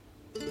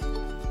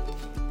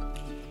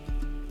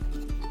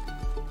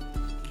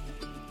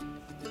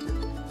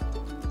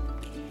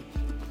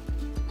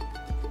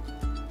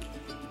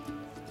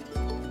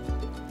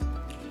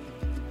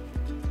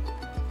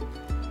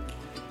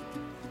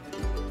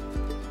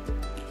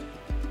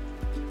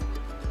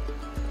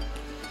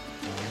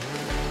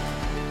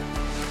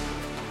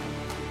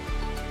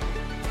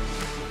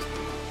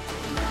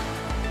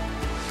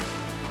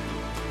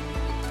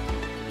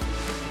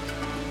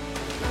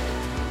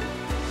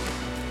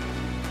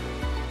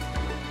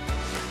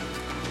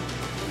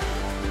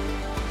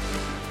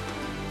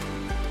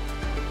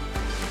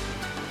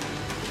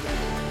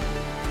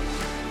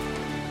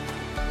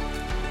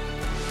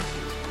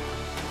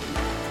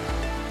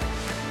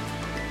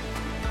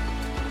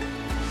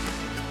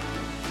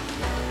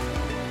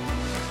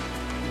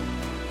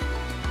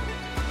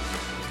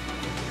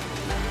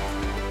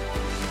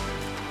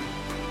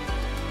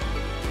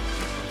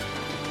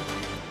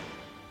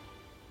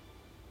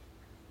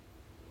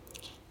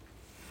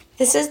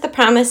This is the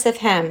promise of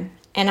Him,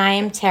 and I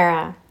am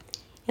Tara.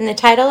 And the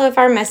title of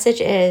our message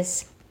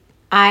is,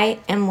 I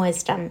am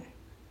Wisdom.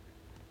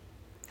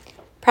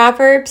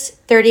 Proverbs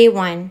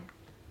 31.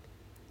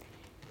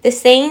 The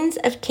sayings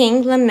of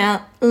King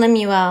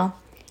Lemuel,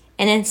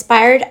 an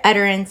inspired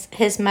utterance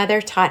his mother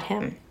taught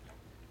him.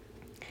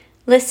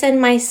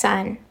 Listen, my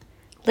son.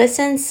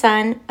 Listen,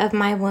 son of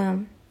my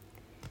womb.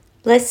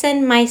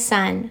 Listen, my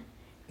son,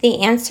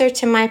 the answer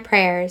to my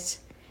prayers.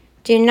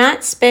 Do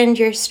not spend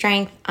your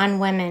strength on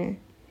women,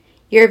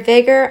 your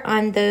vigor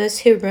on those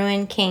who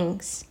ruin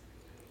kings.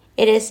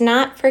 It is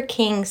not for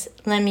kings,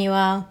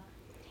 Lemuel.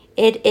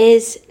 It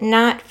is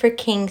not for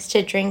kings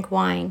to drink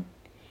wine,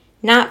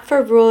 not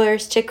for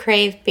rulers to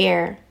crave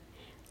beer,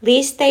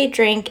 lest they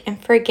drink and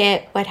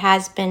forget what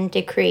has been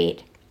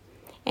decreed,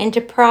 and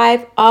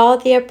deprive all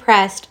the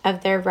oppressed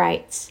of their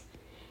rights.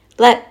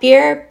 Let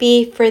beer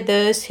be for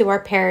those who are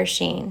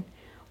perishing,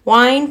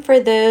 wine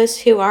for those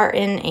who are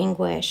in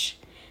anguish.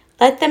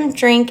 Let them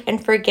drink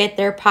and forget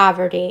their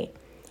poverty,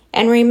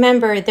 and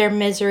remember their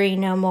misery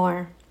no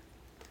more.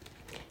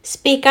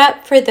 Speak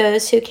up for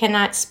those who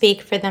cannot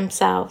speak for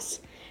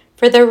themselves,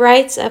 for the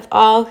rights of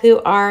all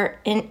who are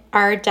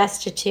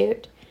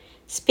destitute.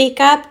 Speak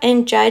up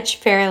and judge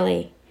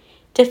fairly.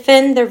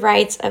 Defend the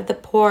rights of the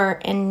poor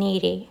and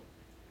needy.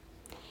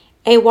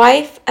 A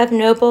wife of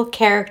noble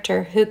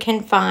character who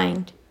can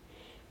find?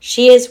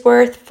 She is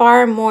worth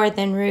far more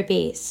than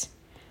rubies.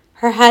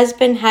 Her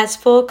husband has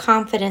full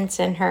confidence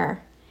in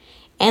her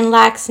and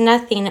lacks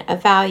nothing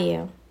of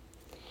value.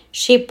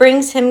 She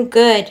brings him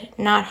good,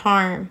 not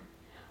harm,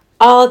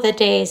 all the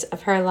days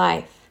of her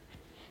life.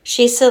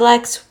 She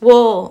selects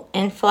wool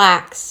and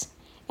flax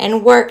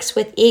and works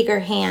with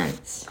eager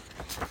hands.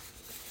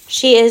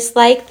 She is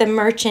like the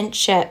merchant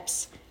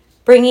ships,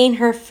 bringing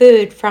her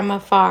food from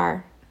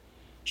afar.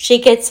 She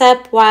gets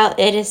up while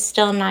it is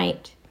still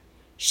night.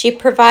 She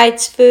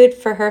provides food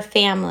for her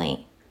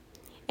family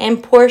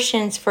and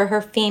portions for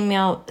her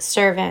female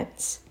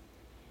servants.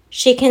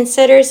 She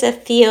considers a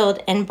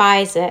field and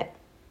buys it,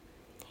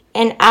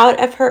 and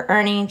out of her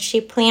earnings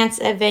she plants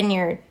a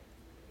vineyard.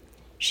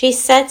 She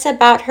sets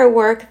about her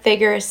work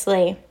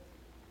vigorously.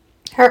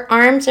 Her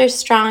arms are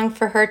strong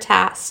for her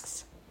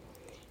tasks.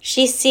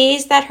 She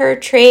sees that her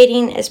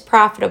trading is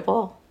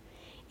profitable,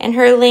 and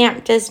her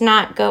lamp does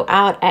not go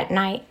out at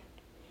night.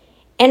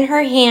 In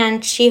her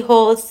hand she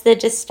holds the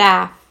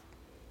distaff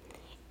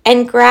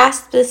and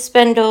grasps the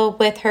spindle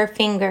with her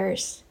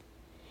fingers.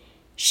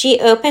 She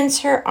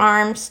opens her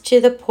arms to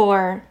the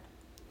poor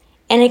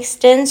and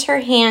extends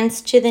her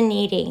hands to the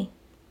needy.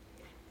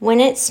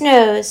 When it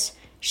snows,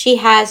 she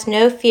has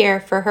no fear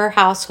for her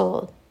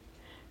household,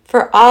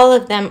 for all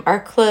of them are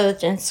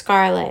clothed in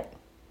scarlet.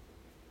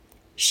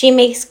 She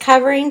makes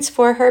coverings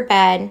for her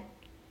bed.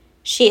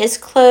 She is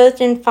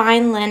clothed in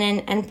fine linen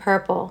and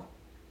purple.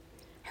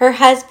 Her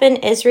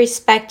husband is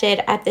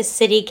respected at the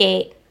city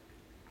gate,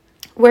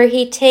 where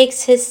he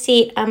takes his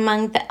seat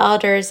among the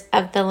elders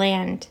of the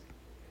land.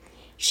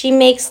 She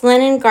makes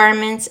linen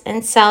garments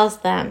and sells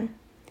them,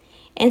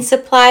 and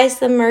supplies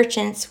the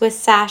merchants with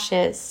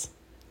sashes.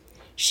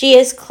 She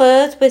is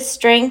clothed with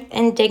strength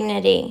and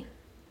dignity.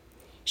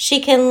 She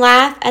can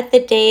laugh at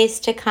the days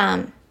to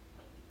come.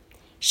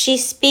 She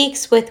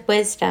speaks with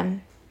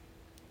wisdom,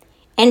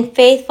 and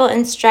faithful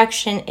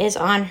instruction is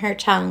on her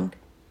tongue.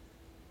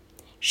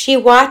 She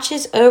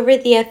watches over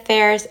the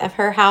affairs of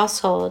her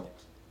household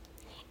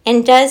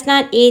and does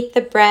not eat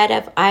the bread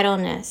of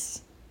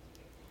idleness.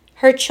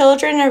 Her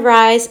children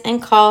arise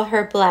and call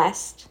her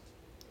blessed.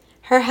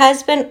 Her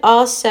husband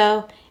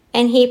also,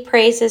 and he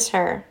praises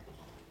her.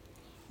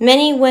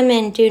 Many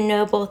women do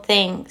noble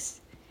things,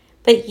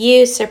 but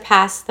you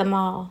surpass them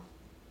all.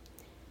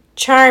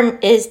 Charm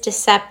is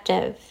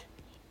deceptive,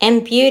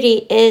 and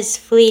beauty is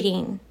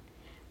fleeting,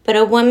 but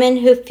a woman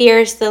who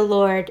fears the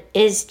Lord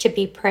is to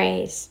be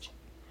praised.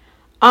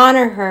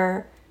 Honor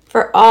her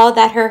for all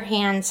that her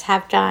hands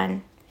have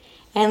done,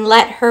 and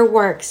let her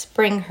works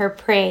bring her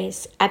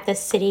praise at the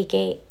city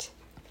gate.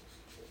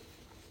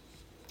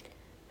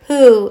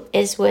 Who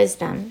is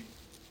wisdom?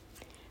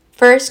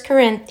 1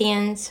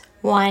 Corinthians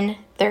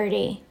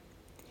 1:30.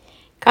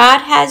 God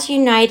has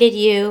united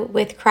you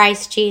with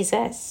Christ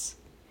Jesus.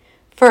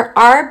 For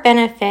our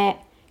benefit,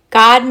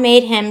 God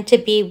made him to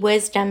be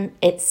wisdom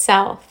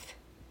itself.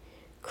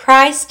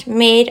 Christ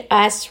made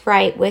us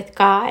right with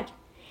God.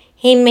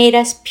 He made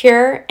us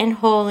pure and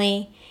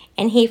holy,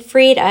 and he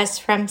freed us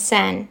from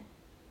sin.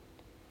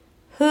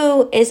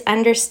 Who is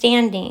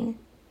understanding?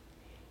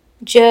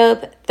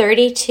 Job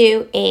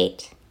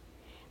 32:8.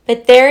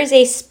 But there is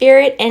a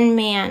spirit in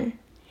man,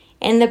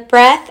 and the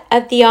breath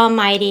of the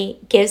Almighty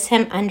gives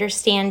him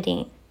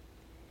understanding.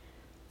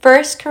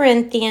 1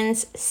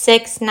 Corinthians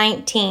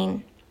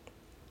 6:19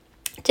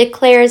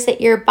 declares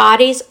that your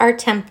bodies are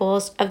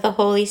temples of the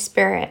Holy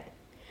Spirit,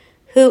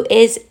 who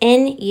is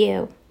in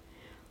you,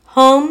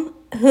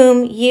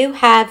 whom you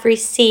have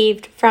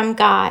received from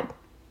God.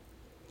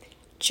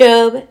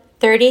 Job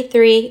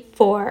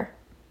 33:4.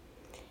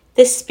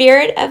 The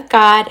Spirit of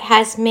God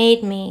has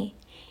made me,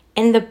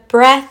 and the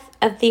breath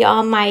of the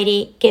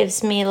Almighty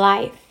gives me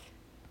life.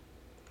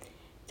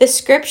 The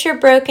scripture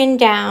broken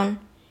down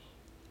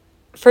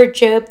for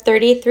Job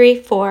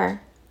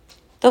 33:4.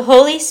 The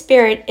Holy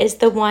Spirit is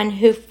the one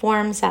who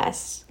forms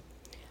us.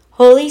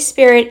 Holy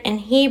Spirit in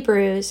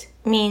Hebrews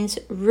means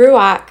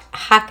Ruach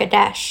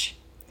HaKodesh.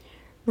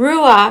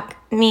 Ruach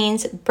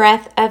means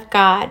breath of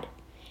God,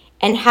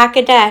 and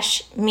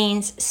HaKodesh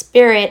means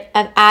Spirit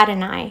of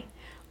Adonai,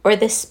 or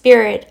the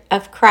Spirit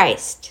of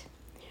Christ.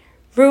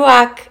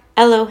 Ruach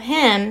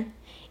Elohim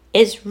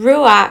is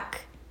Ruach,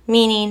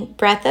 meaning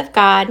breath of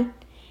God,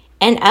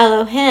 and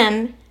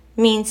Elohim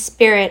means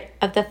Spirit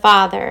of the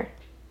Father.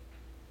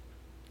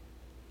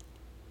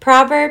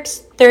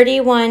 Proverbs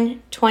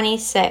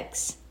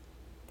 31:26.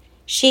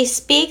 She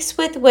speaks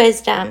with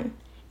wisdom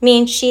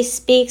means she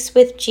speaks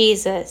with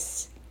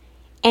Jesus,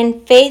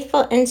 and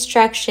faithful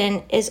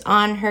instruction is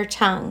on her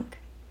tongue.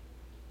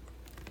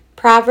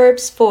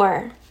 Proverbs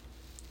 4.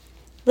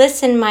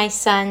 Listen, my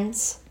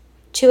sons,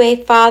 to a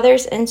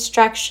father's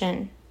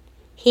instruction.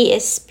 He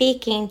is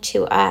speaking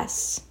to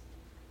us.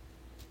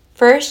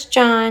 1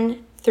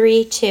 John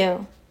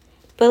 3:2.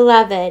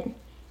 Beloved,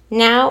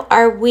 now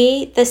are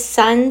we the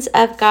sons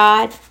of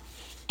God,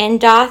 and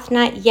doth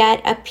not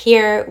yet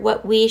appear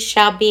what we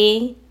shall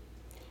be,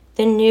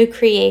 the new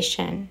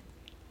creation.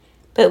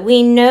 But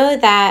we know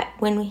that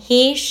when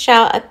he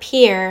shall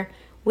appear,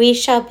 we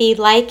shall be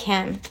like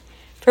him,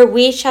 for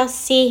we shall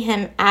see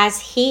him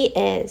as he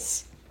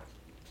is.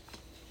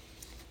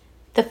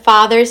 The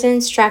Father's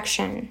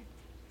instruction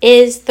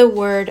is the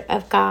Word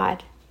of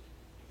God.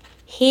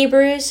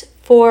 Hebrews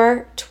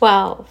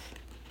 4:12.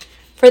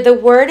 For the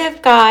Word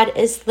of God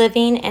is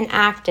living and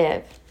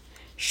active,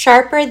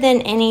 sharper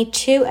than any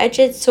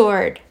two-edged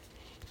sword,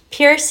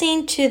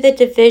 piercing to the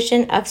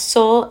division of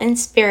soul and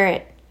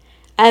spirit,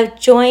 of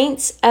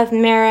joints, of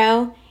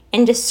marrow,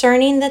 and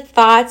discerning the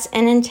thoughts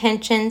and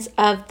intentions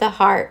of the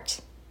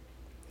heart.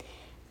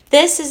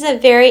 This is a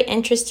very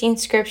interesting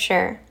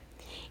scripture.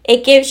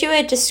 It gives you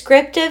a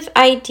descriptive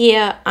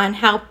idea on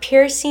how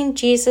piercing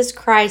Jesus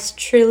Christ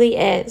truly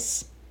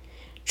is.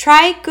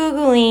 Try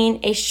Googling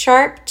a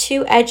sharp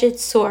two-edged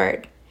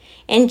sword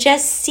and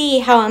just see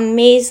how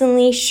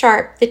amazingly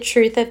sharp the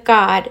truth of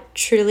God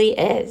truly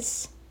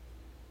is.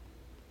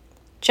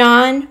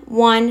 John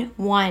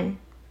 1:1.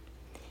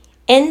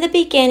 In the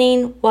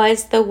beginning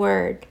was the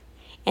Word,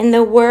 and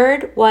the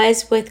Word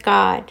was with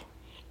God,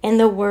 and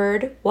the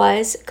Word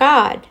was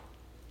God.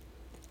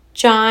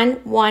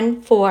 John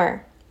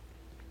 1:4.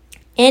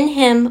 In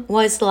him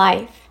was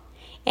life,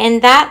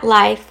 and that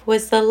life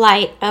was the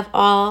light of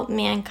all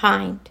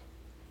mankind.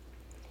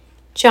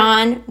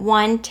 John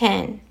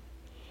 1:10.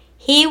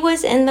 He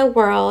was in the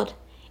world,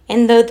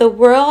 and though the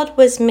world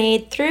was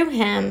made through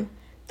him,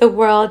 the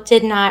world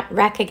did not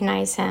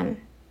recognize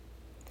him.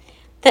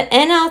 The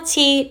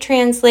NLT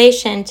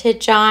translation to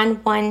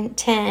John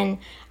 1:10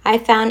 I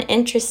found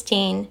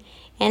interesting,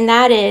 and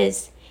that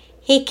is,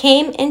 he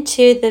came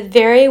into the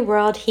very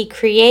world he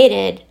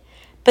created,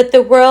 but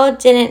the world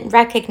didn't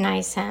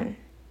recognize him.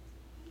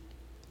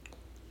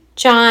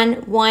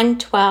 John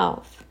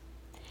 1:12.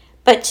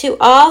 But to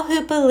all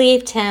who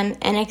believed him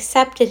and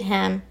accepted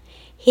him,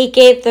 he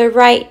gave the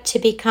right to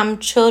become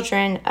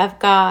children of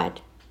God.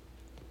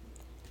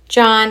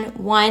 John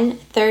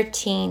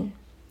 1:13.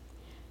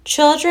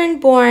 Children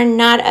born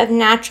not of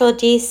natural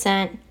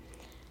descent,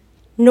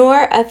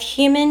 nor of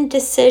human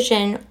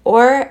decision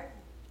or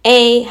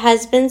a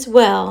husband's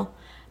will,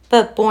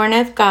 but born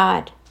of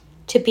God,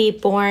 to be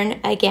born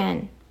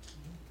again.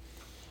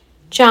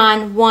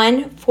 John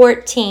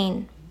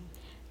 1:14.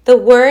 The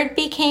Word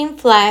became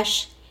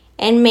flesh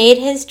and made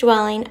his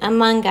dwelling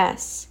among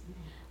us.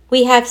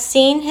 We have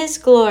seen his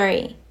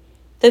glory,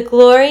 the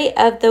glory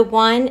of the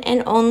one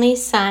and only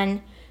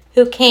Son,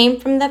 who came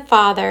from the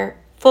Father,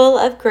 full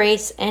of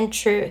grace and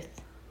truth.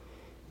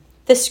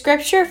 The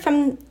scripture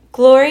from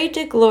glory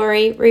to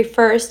glory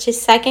refers to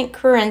 2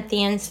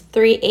 Corinthians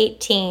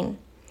 3:18,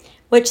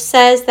 which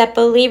says that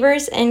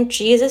believers in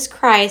Jesus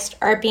Christ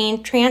are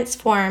being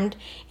transformed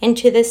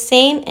into the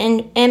same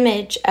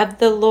image of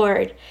the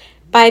Lord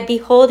by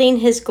beholding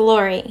his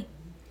glory.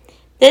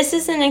 This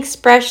is an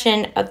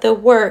expression of the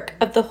work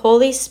of the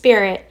Holy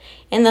Spirit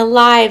in the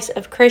lives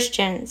of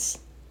Christians.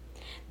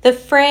 The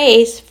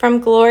phrase from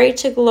glory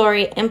to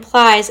glory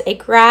implies a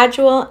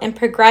gradual and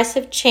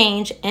progressive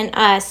change in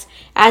us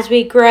as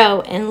we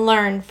grow and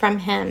learn from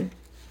him.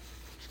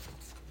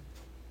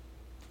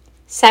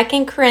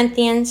 2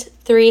 Corinthians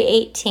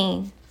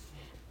 3:18.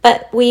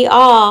 But we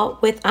all,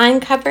 with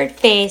uncovered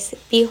face,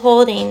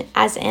 beholding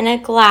as in a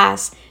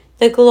glass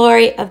the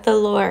glory of the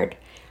Lord,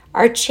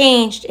 are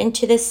changed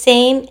into the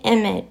same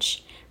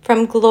image,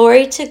 from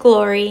glory to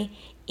glory,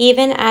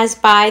 even as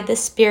by the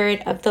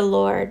Spirit of the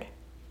Lord.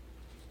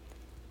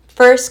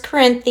 1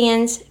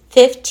 Corinthians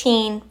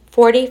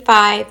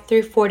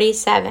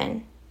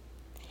 15:45-47.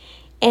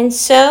 And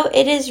so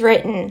it is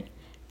written,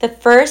 the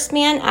first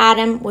man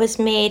Adam was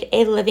made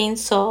a living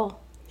soul.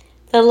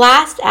 The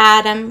last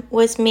Adam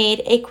was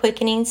made a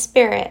quickening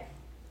spirit.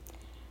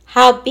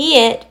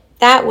 Howbeit,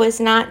 that was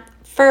not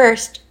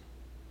first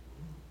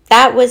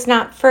that was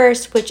not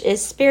first which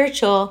is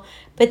spiritual,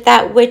 but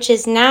that which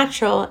is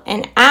natural,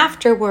 and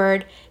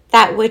afterward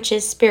that which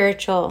is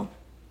spiritual.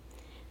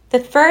 The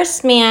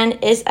first man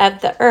is of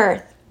the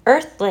earth,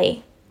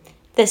 earthly.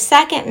 The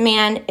second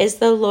man is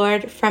the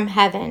Lord from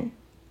heaven.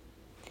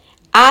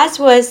 As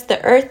was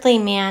the earthly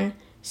man,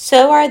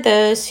 so are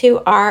those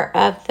who are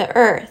of the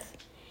earth.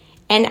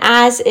 And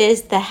as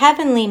is the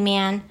heavenly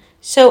man,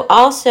 so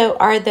also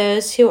are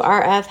those who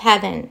are of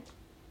heaven.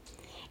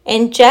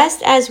 And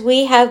just as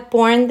we have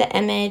borne the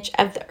image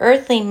of the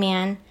earthly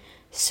man,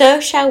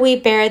 so shall we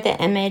bear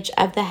the image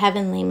of the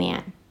heavenly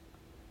man.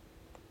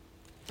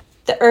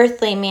 The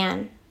earthly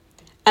man,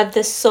 of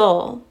the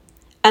soul,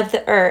 of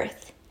the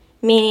earth,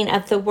 meaning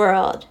of the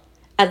world,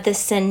 of the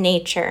sin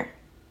nature.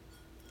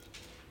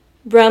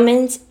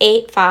 Romans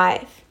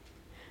 8:5.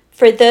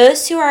 For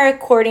those who are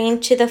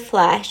according to the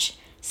flesh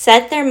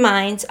set their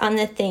minds on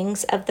the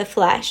things of the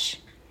flesh,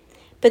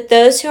 but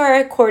those who are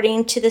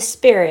according to the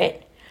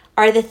Spirit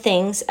are the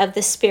things of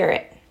the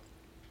Spirit.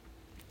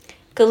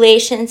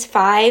 Galatians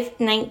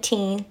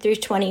 5:19 through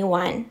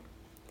 21.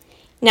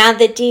 Now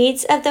the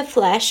deeds of the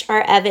flesh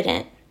are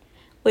evident,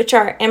 which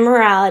are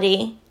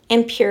immorality,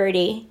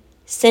 impurity,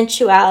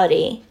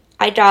 sensuality,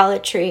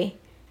 idolatry,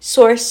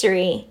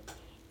 sorcery,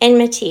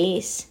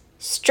 enmities,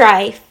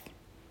 strife,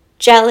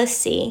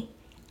 jealousy,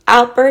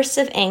 outbursts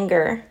of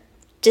anger,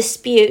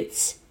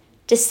 disputes,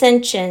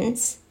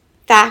 dissensions,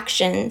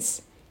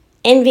 factions,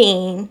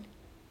 envying,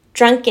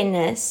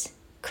 drunkenness,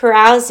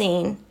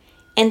 carousing,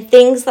 and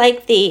things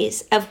like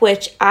these, of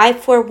which I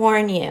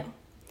forewarn you,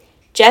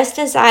 just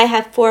as I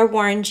have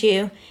forewarned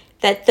you,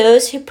 that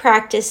those who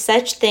practice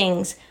such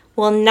things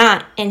will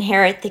not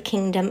inherit the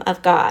kingdom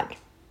of God.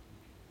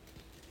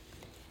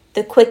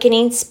 The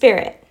quickening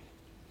spirit,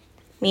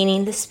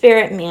 meaning the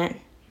spirit man.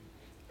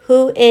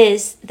 Who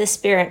is the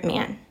spirit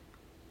man?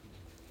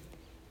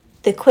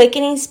 The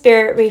quickening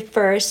spirit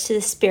refers to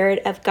the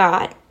Spirit of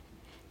God,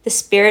 the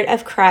Spirit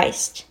of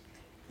Christ,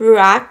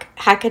 Ruach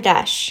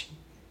HaKodesh,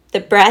 the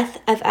breath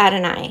of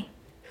Adonai,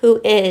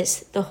 who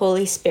is the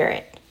Holy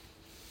Spirit.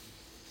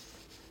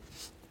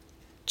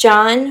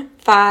 John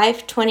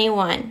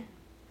 5:21.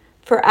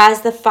 For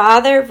as the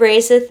Father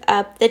raiseth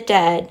up the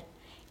dead,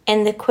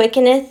 and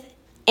quickeneth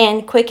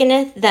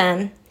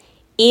them,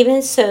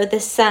 even so the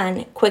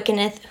Son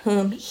quickeneth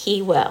whom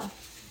he will.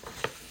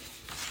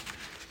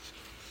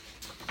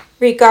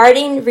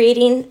 Regarding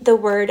reading the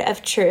word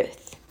of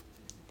truth.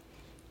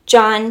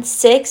 John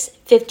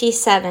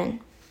 6:57.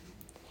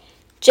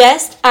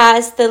 Just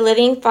as the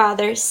living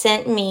Father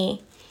sent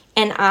me,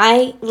 and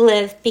I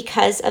live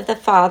because of the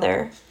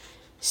Father,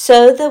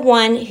 so the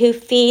one who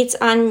feeds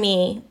on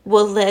me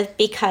will live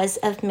because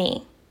of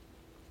me.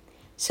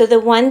 So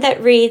the one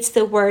that reads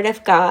the word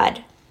of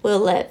God will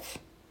live.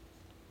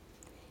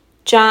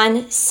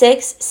 John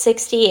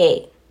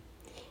 6:68.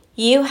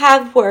 You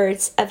have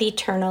words of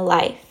eternal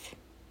life.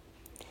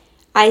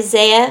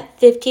 Isaiah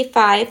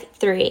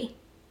 55:3.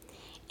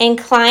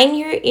 Incline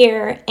your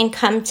ear and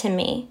come to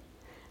me.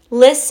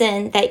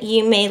 Listen that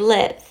you may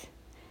live.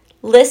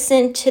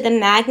 Listen to the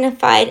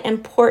magnified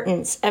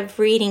importance of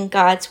reading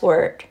God's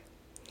word.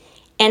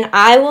 And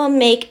I will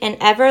make an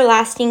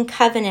everlasting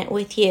covenant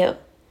with you,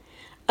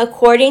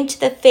 according to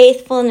the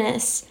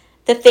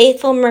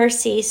faithful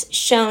mercies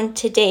shown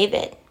to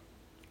David.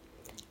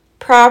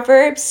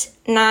 Proverbs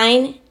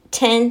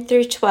 9:10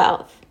 through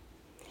 12.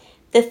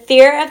 The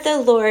fear of the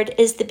Lord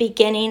is the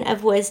beginning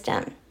of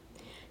wisdom,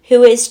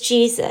 who is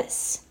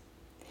Jesus.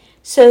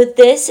 So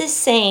this is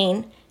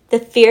saying, the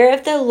fear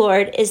of the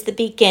Lord is the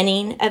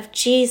beginning of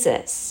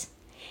Jesus.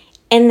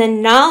 And the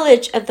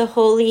knowledge of the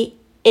Holy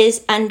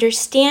is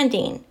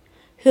understanding,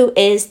 who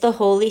is the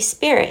Holy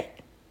Spirit.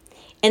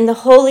 And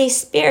the Holy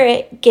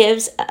Spirit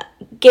gives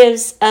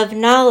of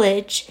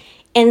knowledge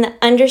and the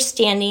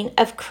understanding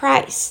of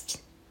Christ.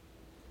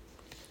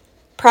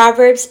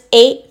 Proverbs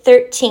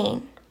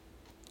 8:13.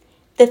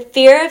 The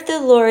fear of the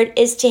Lord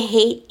is to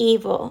hate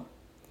evil,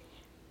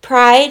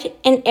 pride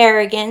and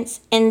arrogance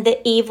in the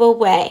evil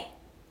way,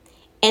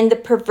 and the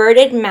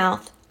perverted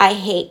mouth I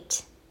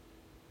hate.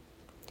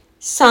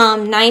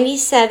 Psalm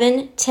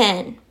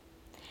 97:10.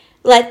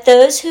 Let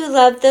those who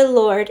love the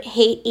Lord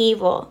hate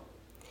evil,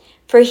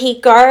 for he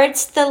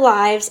guards the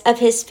lives of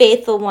his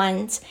faithful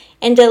ones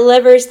and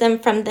delivers them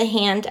from the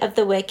hand of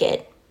the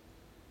wicked.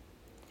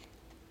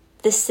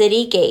 The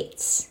city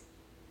gates.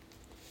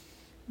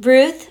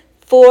 Ruth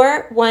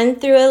 4:1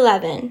 through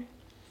 11.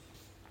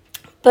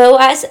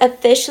 Boaz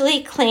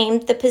officially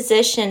claimed the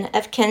position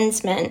of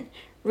kinsman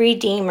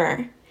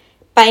redeemer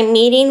by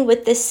meeting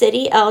with the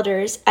city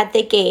elders at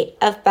the gate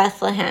of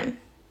Bethlehem.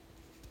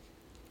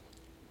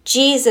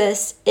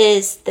 Jesus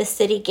is the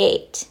city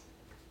gate.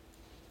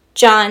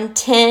 John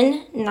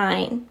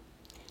 10:9.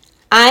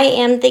 I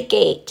am the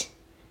gate.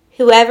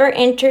 Whoever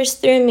enters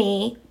through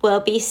me will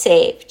be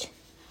saved.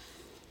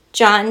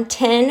 John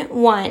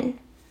 10:1.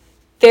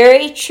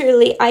 Very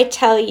truly I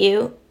tell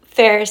you,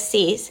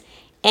 Pharisees,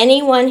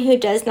 anyone who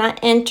does not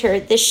enter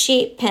the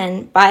sheep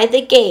pen by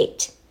the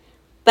gate,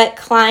 but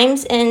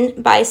climbs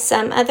in by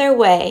some other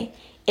way,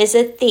 is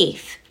a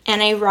thief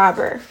and a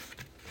robber.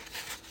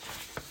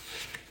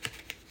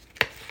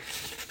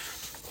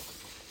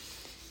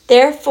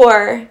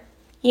 Therefore,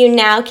 you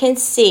now can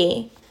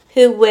see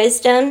who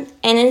wisdom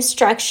and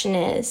instruction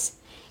is,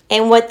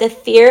 and what the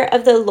fear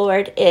of the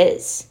Lord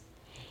is,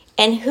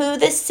 and who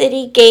the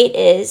city gate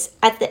is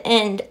at the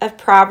end of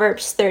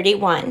Proverbs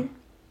 31.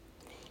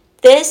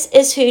 This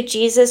is who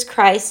Jesus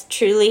Christ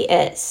truly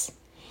is.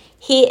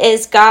 He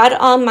is God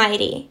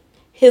Almighty,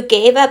 who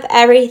gave up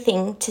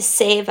everything to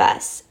save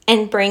us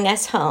and bring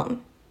us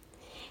home.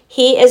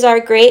 He is our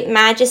great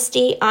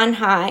majesty on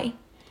high,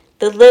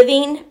 the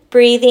living,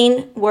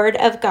 breathing Word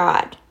of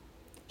God.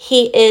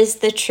 He is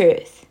the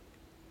truth.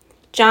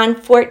 John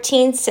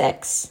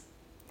 14:6.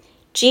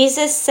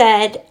 Jesus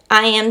said,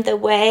 I am the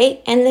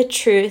way and the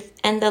truth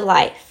and the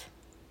life.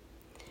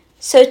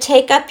 So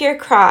take up your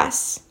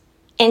cross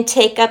and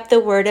take up the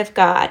Word of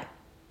God.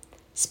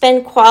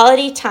 Spend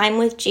quality time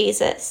with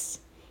Jesus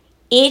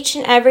each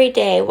and every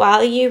day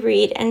while you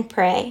read and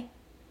pray.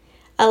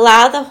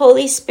 Allow the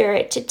Holy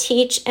Spirit to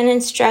teach and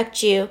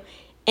instruct you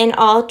in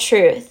all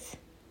truth.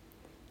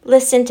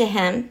 Listen to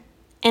Him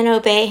and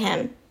obey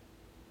Him.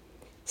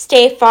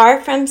 Stay far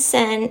from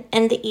sin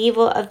and the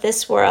evil of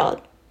this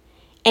world,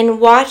 and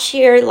watch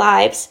your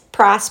lives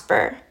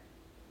prosper.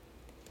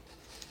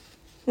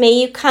 May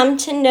you come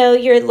to know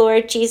your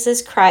Lord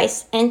Jesus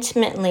Christ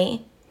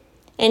intimately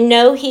and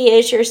know He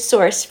is your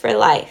source for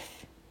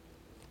life.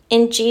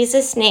 In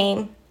Jesus'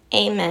 name,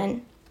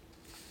 amen.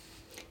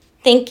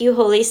 Thank you,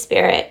 Holy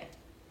Spirit.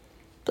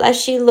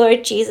 Bless you,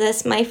 Lord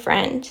Jesus, my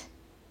friend.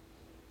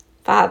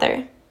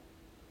 Father,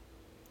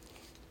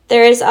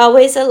 there is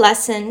always a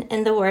lesson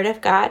in the Word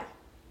of God.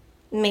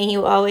 May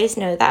you always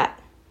know that.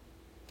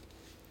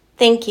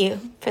 Thank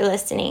you for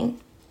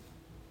listening.